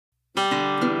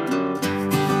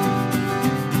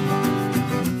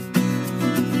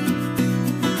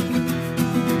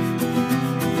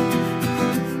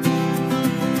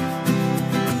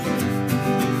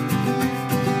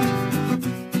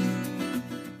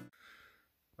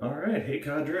Alright, hey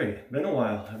Cadre. Been a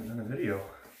while, haven't done a video.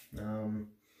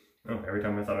 Every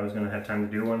time I thought I was going to have time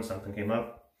to do one, something came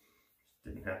up.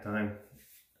 Didn't have time.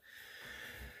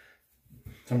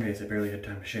 Some days I barely had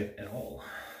time to shave at all.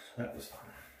 So that was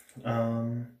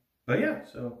fun. But yeah,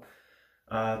 so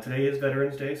today is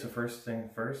Veterans Day, so first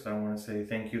thing first, I want to say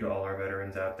thank you to all our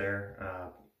veterans out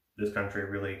there. This country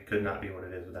really could not be what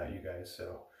it is without you guys,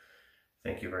 so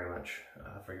thank you very much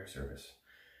for your service.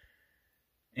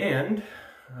 And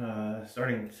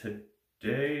starting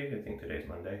today, I think today's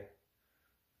Monday.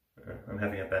 I'm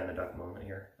having a bend the duck moment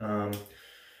here.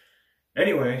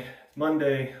 Anyway,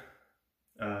 Monday,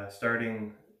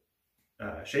 starting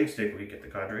shave stick week at the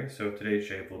Cadre. So today's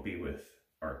shave will be with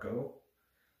Arco.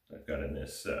 I've got in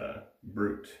this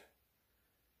Brute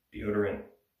deodorant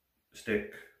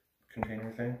stick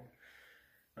container thing.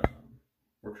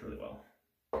 Works really well.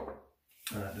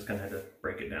 Just kind of had to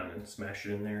break it down and smash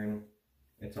it in there, and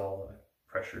it's all a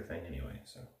pressure thing anyway,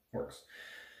 so works.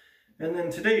 And then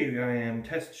today I am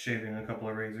test shaving a couple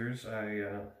of razors.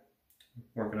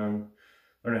 Working on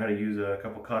learning how to use a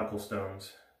couple conical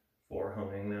stones for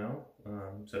honing now.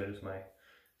 So I use my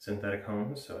synthetic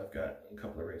hones, so I've got a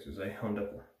couple of razors I honed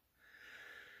up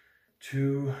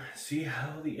to see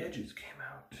how the edges came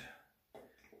out.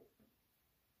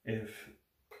 If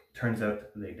turns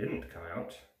out they didn't come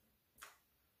out,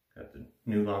 got the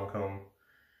new long comb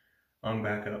on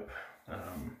back up.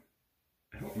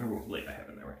 I don't remember what blade I have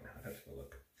in there right now. I'd have to go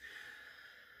look.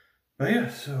 But yeah,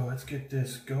 so let's get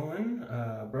this going.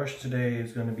 Brush today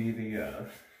is going to be the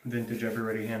vintage Ever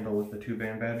Ready handle with the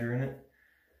 2-band badger in it.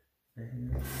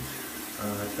 And,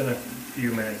 it's been a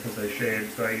few minutes since I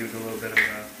shaved, so I use a little bit of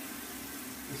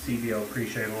CBL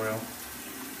pre-shave oil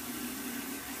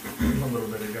a little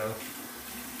bit ago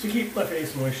to keep my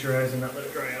face moisturized and not let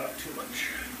it dry out too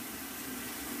much.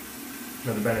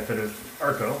 Another benefit of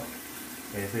Arco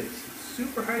is it's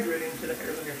super hydrating to the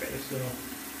hairs on your face. So,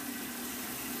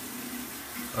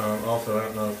 also, I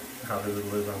don't know how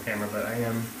visible it is on camera, but I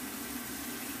am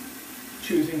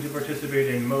choosing to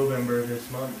participate in Movember this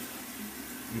month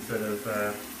instead of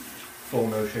full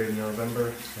no shave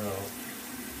November. So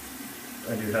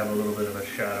I do have a little bit of a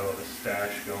shadow of a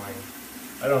stash going.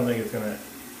 I don't think it's gonna,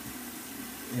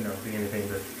 be anything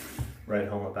to write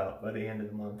home about by the end of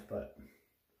the month, but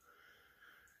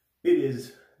it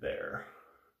is there.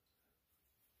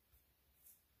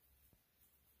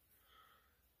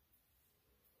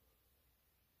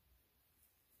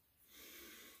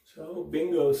 So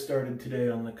bingo started today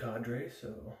on the Cadre,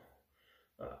 so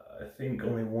I think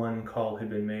only one call had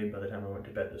been made by the time I went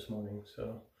to bed this morning,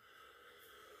 so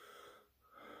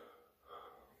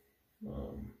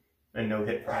and no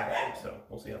hit for action, so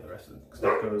we'll see how the rest of the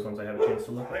stuff goes once I have a chance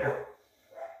to look later.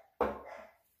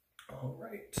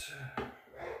 Alright.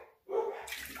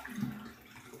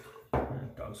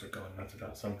 Dogs are going nuts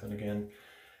about something again.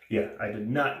 Yeah, I did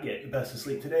not get the best of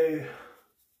sleep today.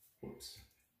 Oops.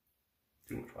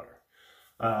 Too much water.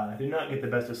 I did not get the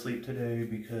best of sleep today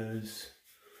because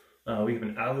we have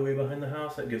an alleyway behind the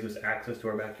house that gives us access to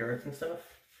our backyards and stuff.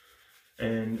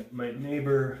 And my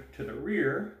neighbor to the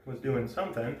rear was doing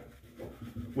something,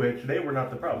 which they were not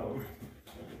the problem.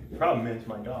 The problem is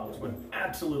my dogs went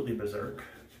absolutely berserk,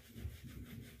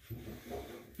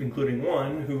 including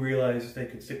one who realized they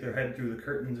could stick their head through the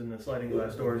curtains and the sliding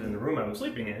glass doors in the room I was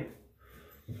sleeping in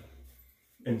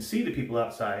and see the people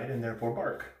outside and therefore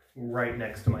bark right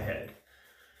next to my head.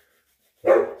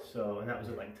 So, and that was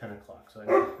at like 10 o'clock, so I've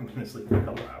been asleep for a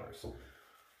couple hours.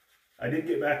 I did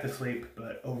get back to sleep,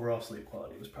 but overall sleep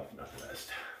quality was probably not the best.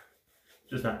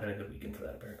 Just not been a good weekend for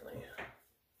that, apparently.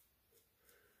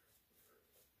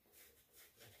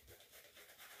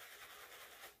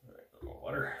 All right, a little more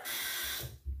water.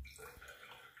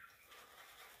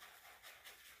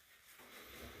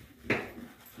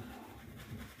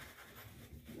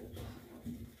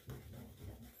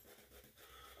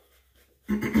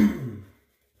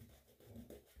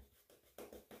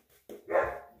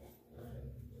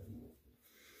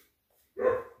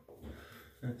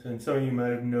 And some of you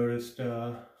might have noticed,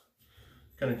 kind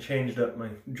of changed up my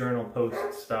journal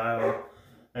post style.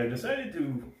 I decided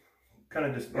to kind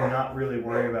of just not really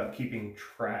worry about keeping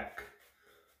track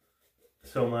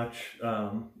so much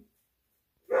of,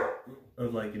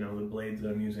 like, the blades that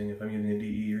I'm using, if I'm using a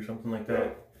DE or something like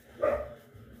that.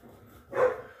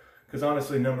 Because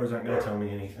honestly, numbers aren't going to tell me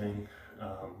anything,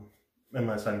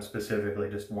 unless I'm specifically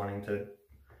just wanting to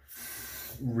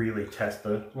really test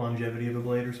the longevity of a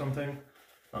blade or something.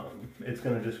 It's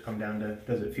going to just come down to,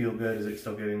 does it feel good? Is it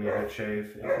still giving me a good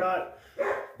shave? If not,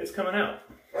 it's coming out.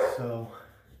 So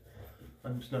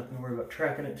I'm just not going to worry about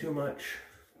tracking it too much.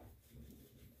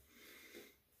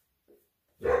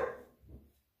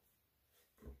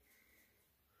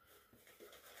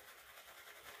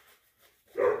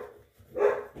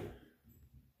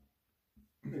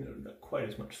 quite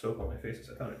as much soap on my face as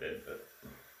I thought it did, but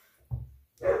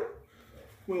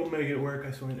we'll make it work.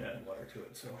 I still need to add water to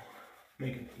it, so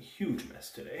making a huge mess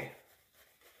today.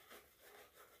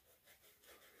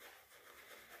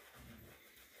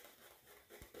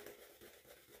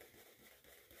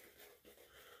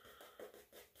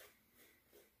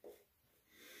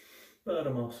 But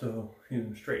I'm also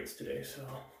using straights today, so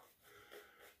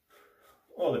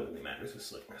all that really matters is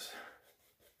slickness.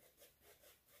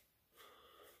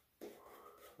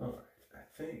 Alright,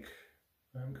 I think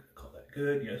I'm going to call that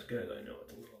good. Yes, guys, I know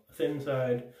it's a little on the thin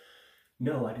side.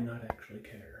 No, I do not actually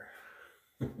care.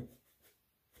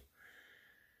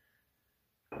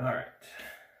 Alright.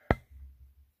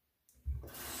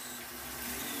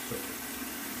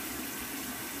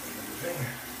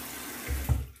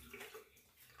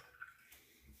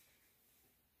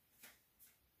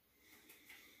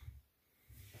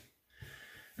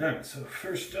 Alright, so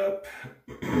first up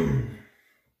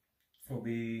will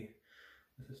be,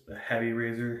 this is the Habby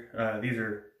razor. These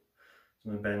are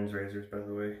some of Ben's razors, by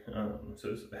the way. So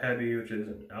this is the Habby, which is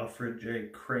an Alfred J.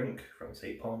 Crank from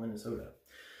St. Paul, Minnesota.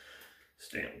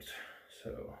 Stamped.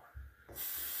 So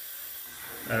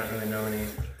I don't really know any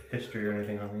history or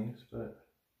anything on these, but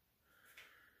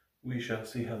we shall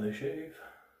see how they shave.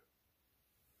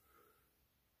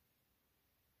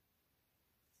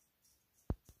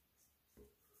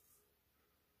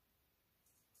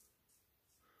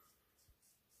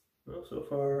 Well, so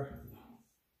far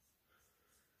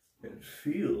it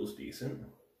feels decent.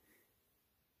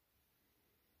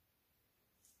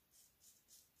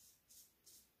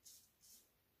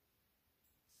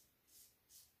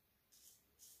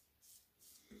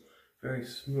 Very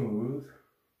smooth.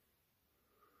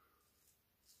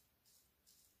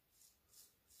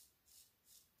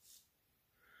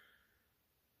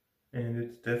 And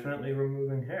it's definitely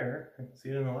removing hair. I can see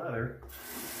it in the lather.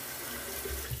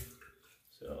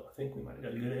 So I think we might have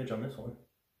got a good edge on this one.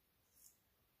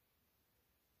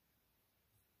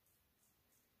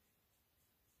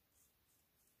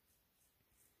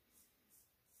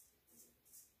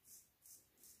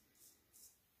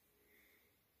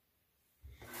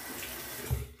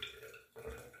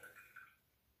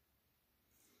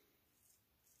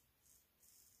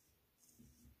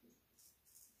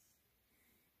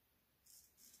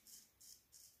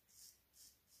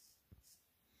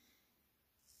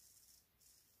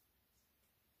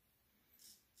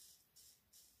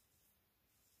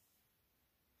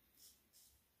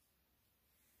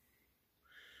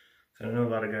 So I know a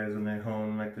lot of guys when they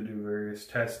hone like to do various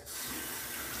tests.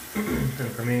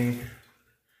 And for me,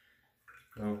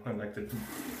 I like to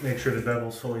make sure the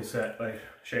bevel's fully set by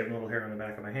shaving a little hair on the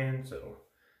back of my hand. So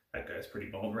that guy's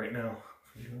pretty bald right now.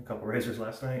 A couple razors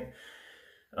last night.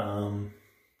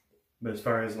 But as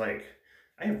far as like,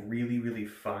 I have really, really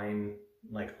fine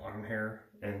like arm hair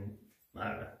and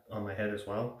on my head as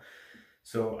well.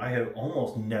 So I have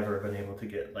almost never been able to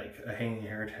get like a hanging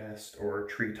hair test or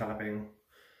tree topping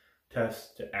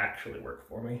test to actually work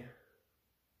for me.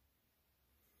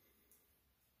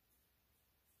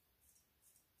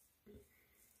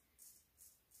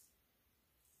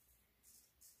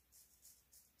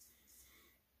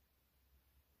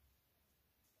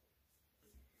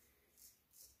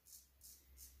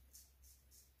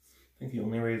 I think the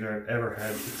only razor I've ever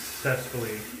had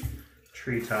successfully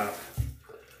tree top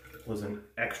was an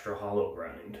extra hollow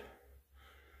grind,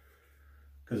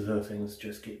 because those things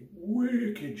just get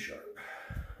wicked sharp.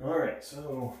 All right,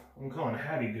 so I'm calling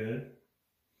Habby good.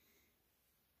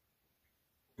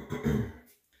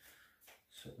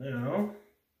 So now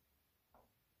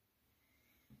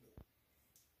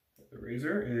the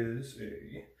razor is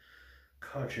a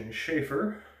Koch and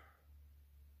Schaefer.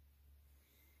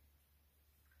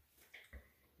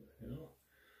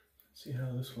 Let's see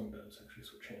how this one does. Actually,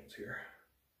 switch hands here.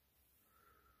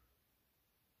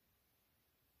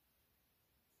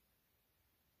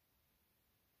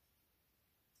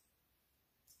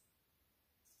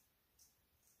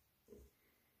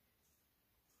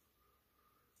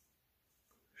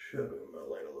 Shove it in my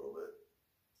light a little bit.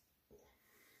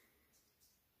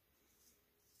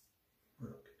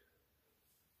 Okay.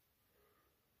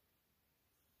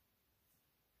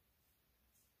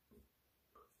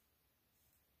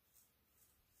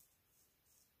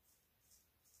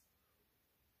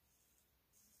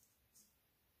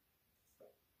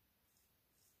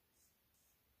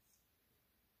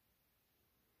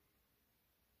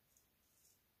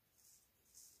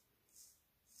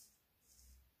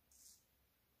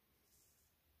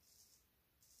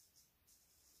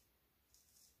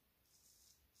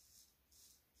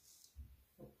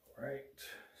 Right,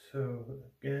 so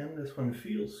again, this one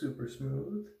feels super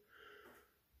smooth.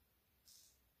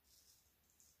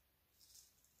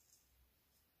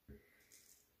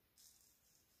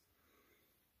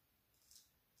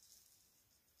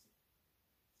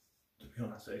 be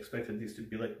honest, I expected these to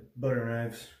be like butter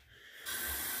knives,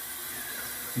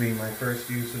 being my first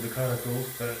use of the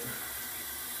cauticles, but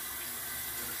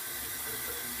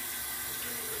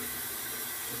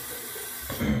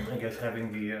I guess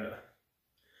having the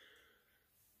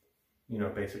you know,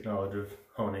 basic knowledge of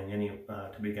honing any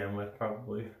to begin with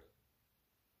probably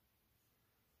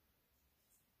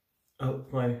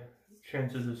up my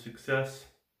chances of success.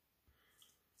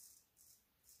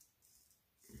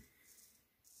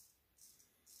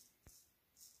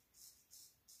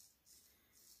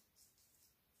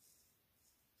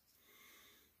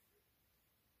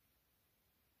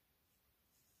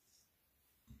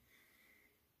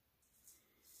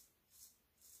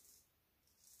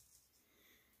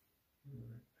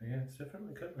 Yeah, it's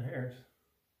definitely cutting hairs.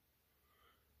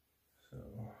 So,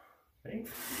 I think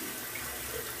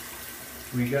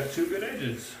we got 2 good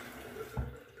edges. So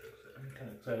I'm kind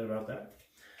of excited about that.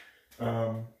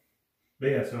 But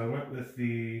yeah, so I went with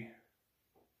the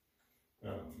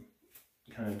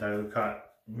kind of dilute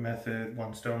method,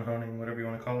 1 stone honing, whatever you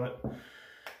want to call it.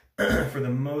 For the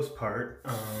most part,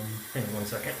 hang on 1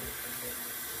 second.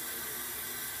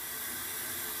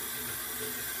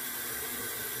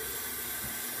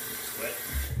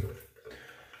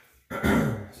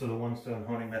 So the 1 stone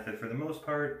honing method for the most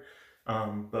part,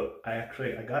 but I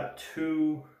got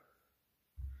 2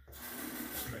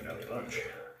 straight out of the bunch.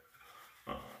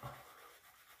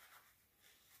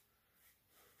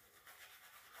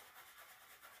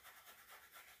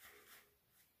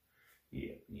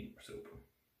 Yeah, need more soap.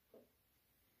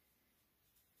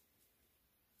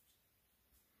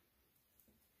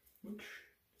 Which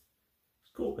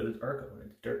is cool because it's Arco and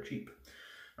it's dirt cheap.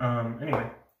 Anyway.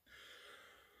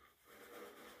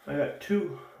 I got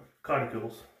 2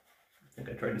 cauticles. I think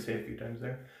I tried to say a few times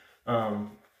there.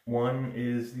 One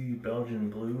is the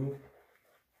Belgian blue,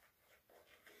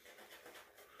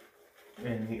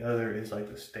 and the other is like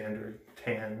the standard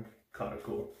tan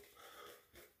cauticle.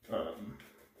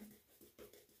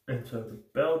 And so the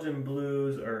Belgian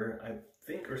blues I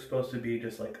think are supposed to be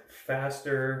just like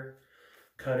faster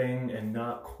cutting and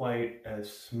not quite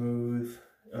as smooth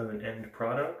of an end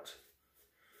product.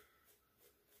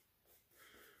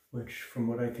 Which, from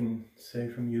what I can say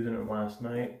from using it last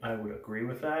night, I would agree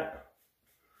with that.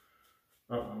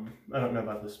 I don't know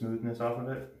about the smoothness off of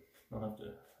it. I'll have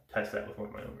to test that with one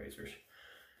of my own razors,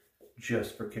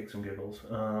 just for kicks and giggles.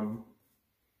 Okay,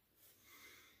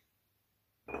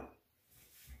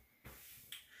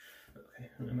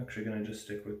 and I'm actually going to just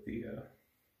stick with the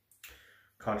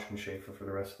caution shaver for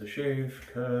the rest of the shave,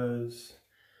 because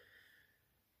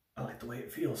I like the way it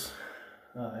feels.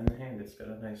 In the hand, it's got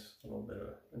a nice little bit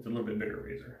of, it's a little bit bigger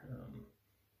razor.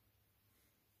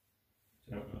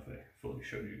 I don't know if I fully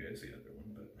showed you guys the other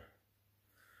one, but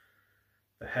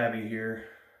the Habby here,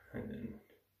 and then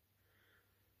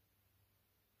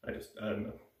I'm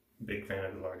a big fan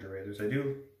of the larger razors. I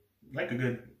do like a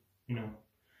good, you know,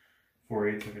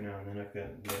 4/8 every now and then. I've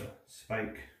got the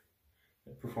Spike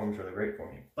that performs really great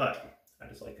for me, but I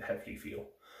just like the hefty feel.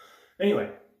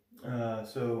 Anyway.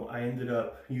 So I ended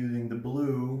up using the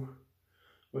blue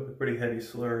with a pretty heavy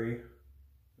slurry.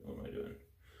 What am I doing?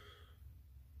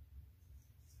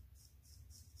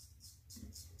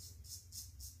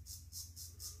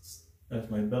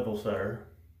 That's my bevel setter.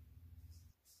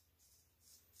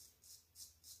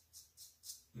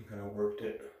 I kind of worked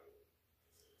it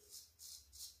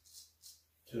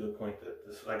to the point that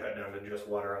I got down to just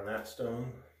water on that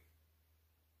stone.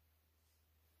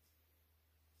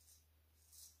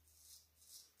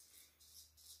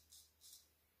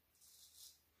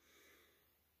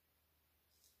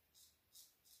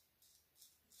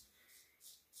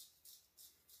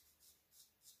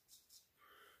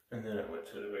 And then it went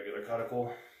to the regular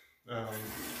cauticle,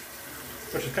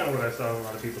 which is kind of what I saw a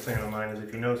lot of people saying online, is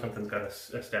if you know something's got an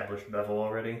established bevel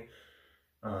already,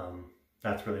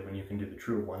 that's really when you can do the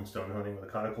true 1 stone honing with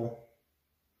a cauticle.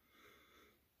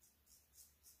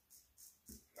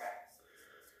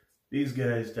 These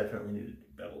guys definitely needed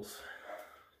bevels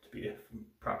to be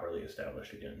properly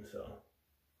established again, so.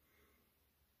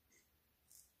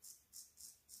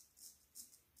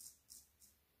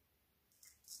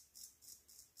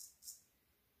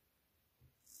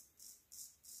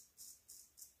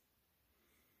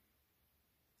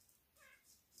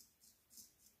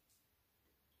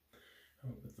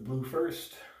 I'll put the blue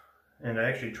first, and I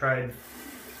actually tried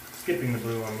skipping the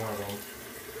blue on one of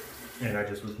them, and I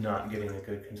just was not getting a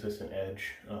good consistent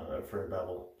edge for a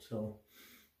bevel, so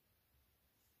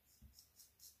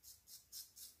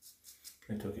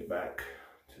I took it back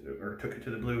to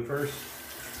the blue first,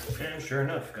 and sure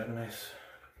enough, got a nice,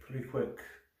 pretty quick,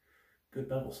 good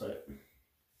bevel set.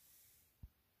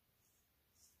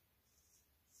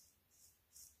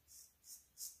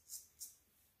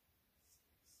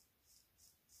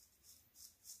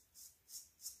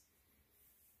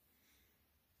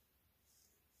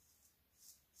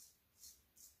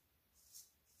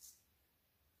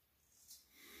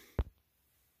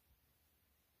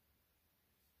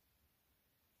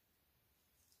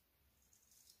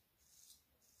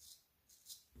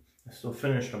 still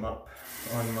finished them up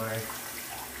on my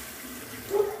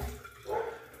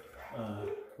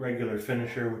regular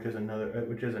finisher, which is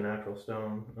a natural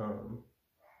stone.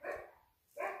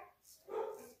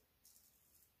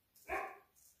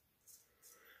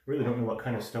 Really don't know what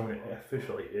kind of stone it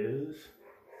officially is.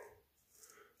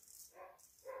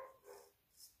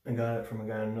 I got it from a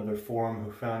guy in another forum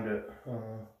who found it.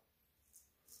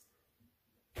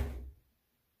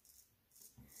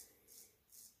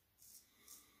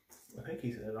 I think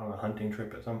he said on a hunting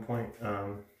trip at some point.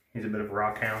 He's a bit of a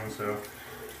rock hound, so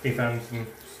he found some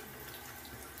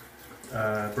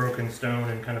broken stone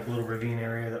in kind of a little ravine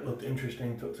area that looked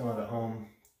interesting, took some of it home,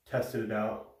 tested it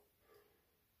out.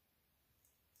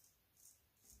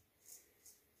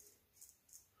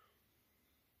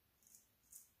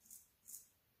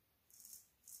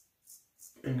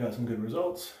 And got some good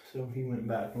results, so he went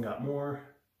back and got more.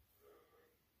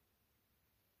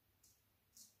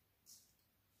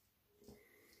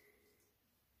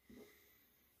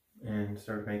 And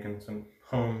started making some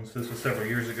homes. This was several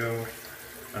years ago.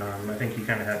 I think he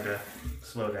kind of had to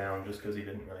slow down just because he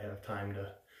didn't really have time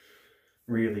to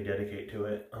really dedicate to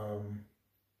it. A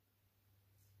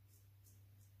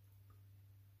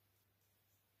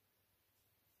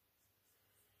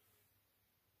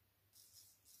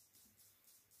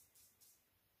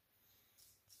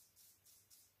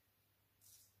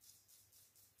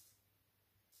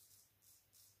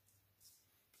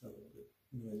little bit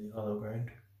noisy hollow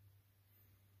grind.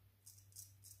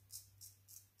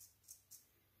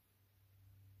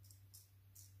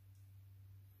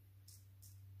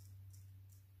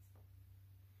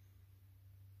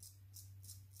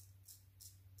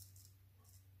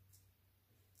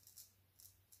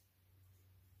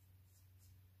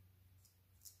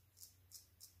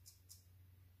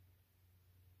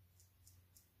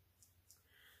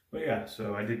 But yeah,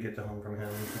 so I did get the home from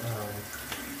him.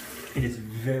 It is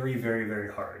very, very, very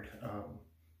hard.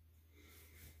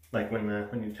 Like when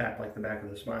you tap like the back of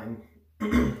the spine on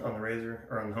the razor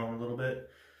or on the hone a little bit,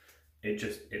 it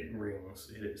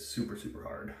rings. It is super, super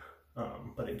hard.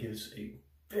 But it gives a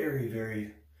very,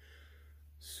 very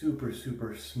super,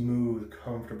 super smooth,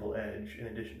 comfortable edge in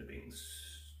addition to being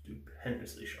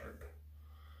stupendously sharp.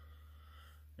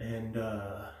 And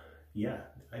yeah,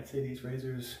 I'd say these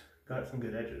razors got some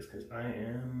good edges because I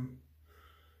am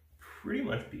pretty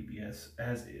much BBS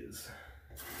as is.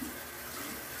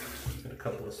 Got a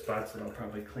couple of spots that I'll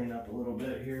probably clean up a little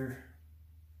bit here.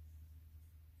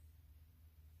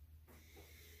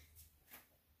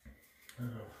 Oh,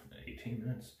 18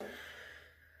 minutes.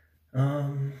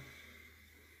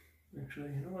 Actually,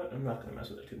 you know what? I'm not gonna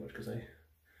mess with it too much because I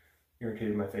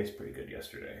irritated my face pretty good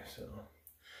yesterday. So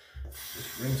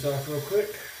just rinse off real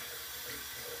quick.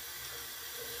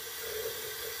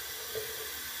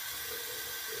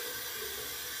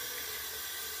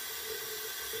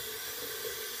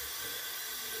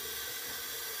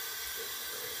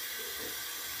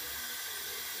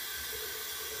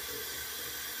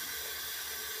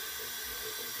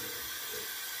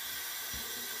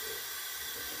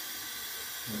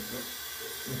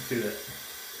 Let's see that.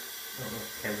 I don't know if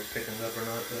the camera's picking it up or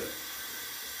not, but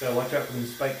gotta watch out for them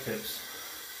spike tips.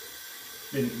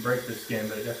 Didn't break the skin,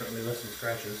 but it definitely left some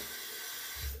scratches.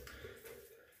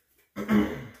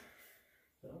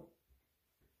 So,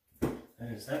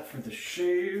 that is that for the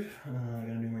shave. I'm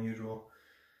gonna do my usual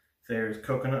Thayer's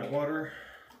coconut water.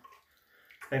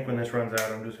 I think when this runs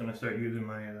out, I'm just gonna start using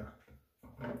my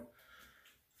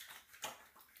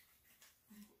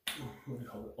what do you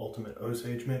call it? Ultimate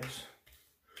Osage mix.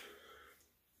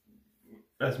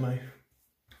 That's my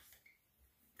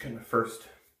kind of first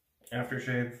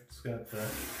aftershave. It's got the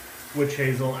witch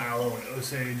hazel, aloe, and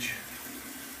osage.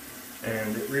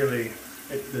 And it really,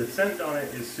 the scent on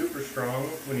it is super strong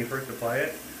when you first apply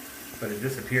it, but it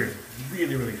disappears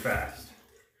really, really fast.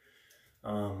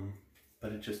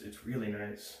 But it's really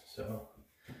nice. So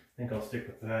I think I'll stick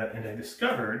with that. And I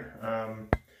discovered,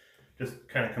 just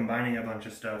kind of combining a bunch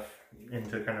of stuff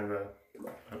into kind of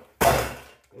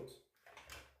oops,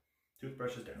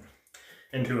 toothbrushes down,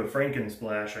 into a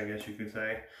Frankensplash, I guess you could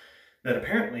say, that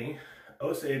apparently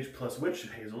Osage plus witch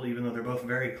hazel, even though they're both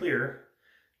very clear,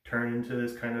 turn into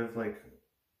this kind of like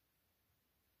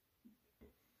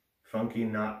funky,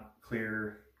 not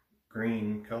clear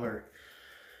green color.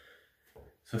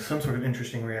 So some sort of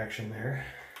interesting reaction there.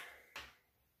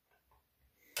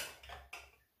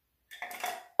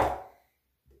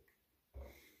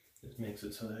 Just makes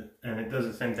it so that, and it does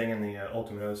the same thing in the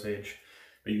Ultimate Osage,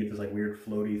 but you get this like weird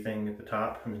floaty thing at the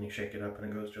top, and then you shake it up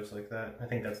and it goes just like that. I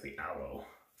think that's the aloe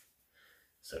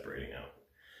separating out.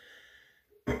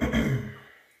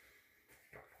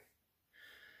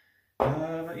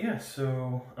 But yeah,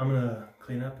 so I'm gonna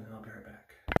clean up and then I'll be right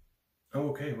back.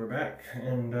 Okay, we're back.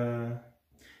 And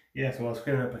yeah, so while I was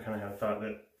cleaning up, I kind of had a thought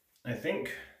that I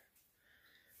think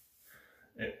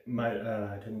it might,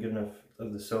 I didn't get enough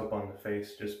of the soap on the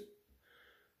face, just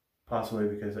possibly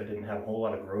because I didn't have a whole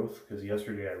lot of growth, because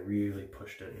yesterday I really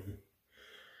pushed it and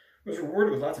was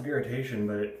rewarded with lots of irritation,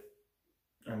 but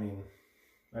I mean,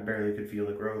 I barely could feel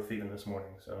the growth even this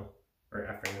morning, so, or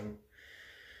afternoon.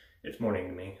 It's morning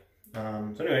to me.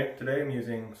 So anyway, today I'm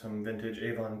using some vintage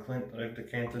Avon Clint that I've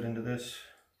decanted into this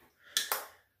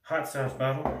hot sauce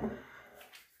bottle.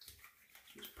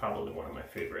 It's probably one of my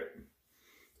favorite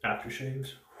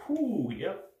aftershaves. Whoo,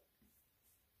 yep.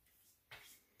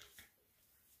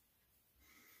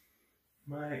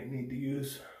 Might need to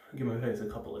give my face a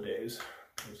couple of days.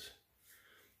 It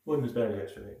wasn't as bad as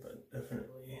yesterday, but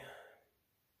definitely,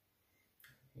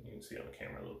 you can see on the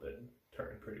camera a little bit,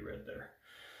 turning pretty red there.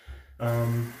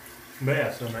 But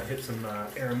yeah, so I might hit some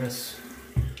Aramis,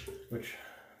 which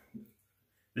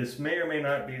this may or may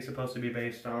not be supposed to be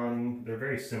based on. They're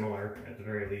very similar, at the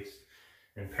very least,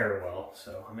 and pair well.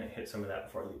 So I might hit some of that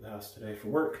before I leave the house today for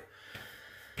work.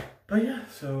 But yeah,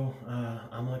 so I'm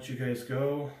gonna let you guys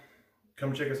go.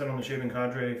 Come check us out on the Shaving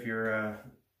Cadre if you're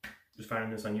just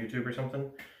finding this on YouTube or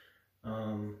something.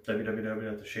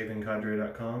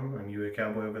 www.theshavingcadre.com. I'm UA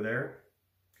Cowboy over there.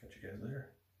 Catch you guys later.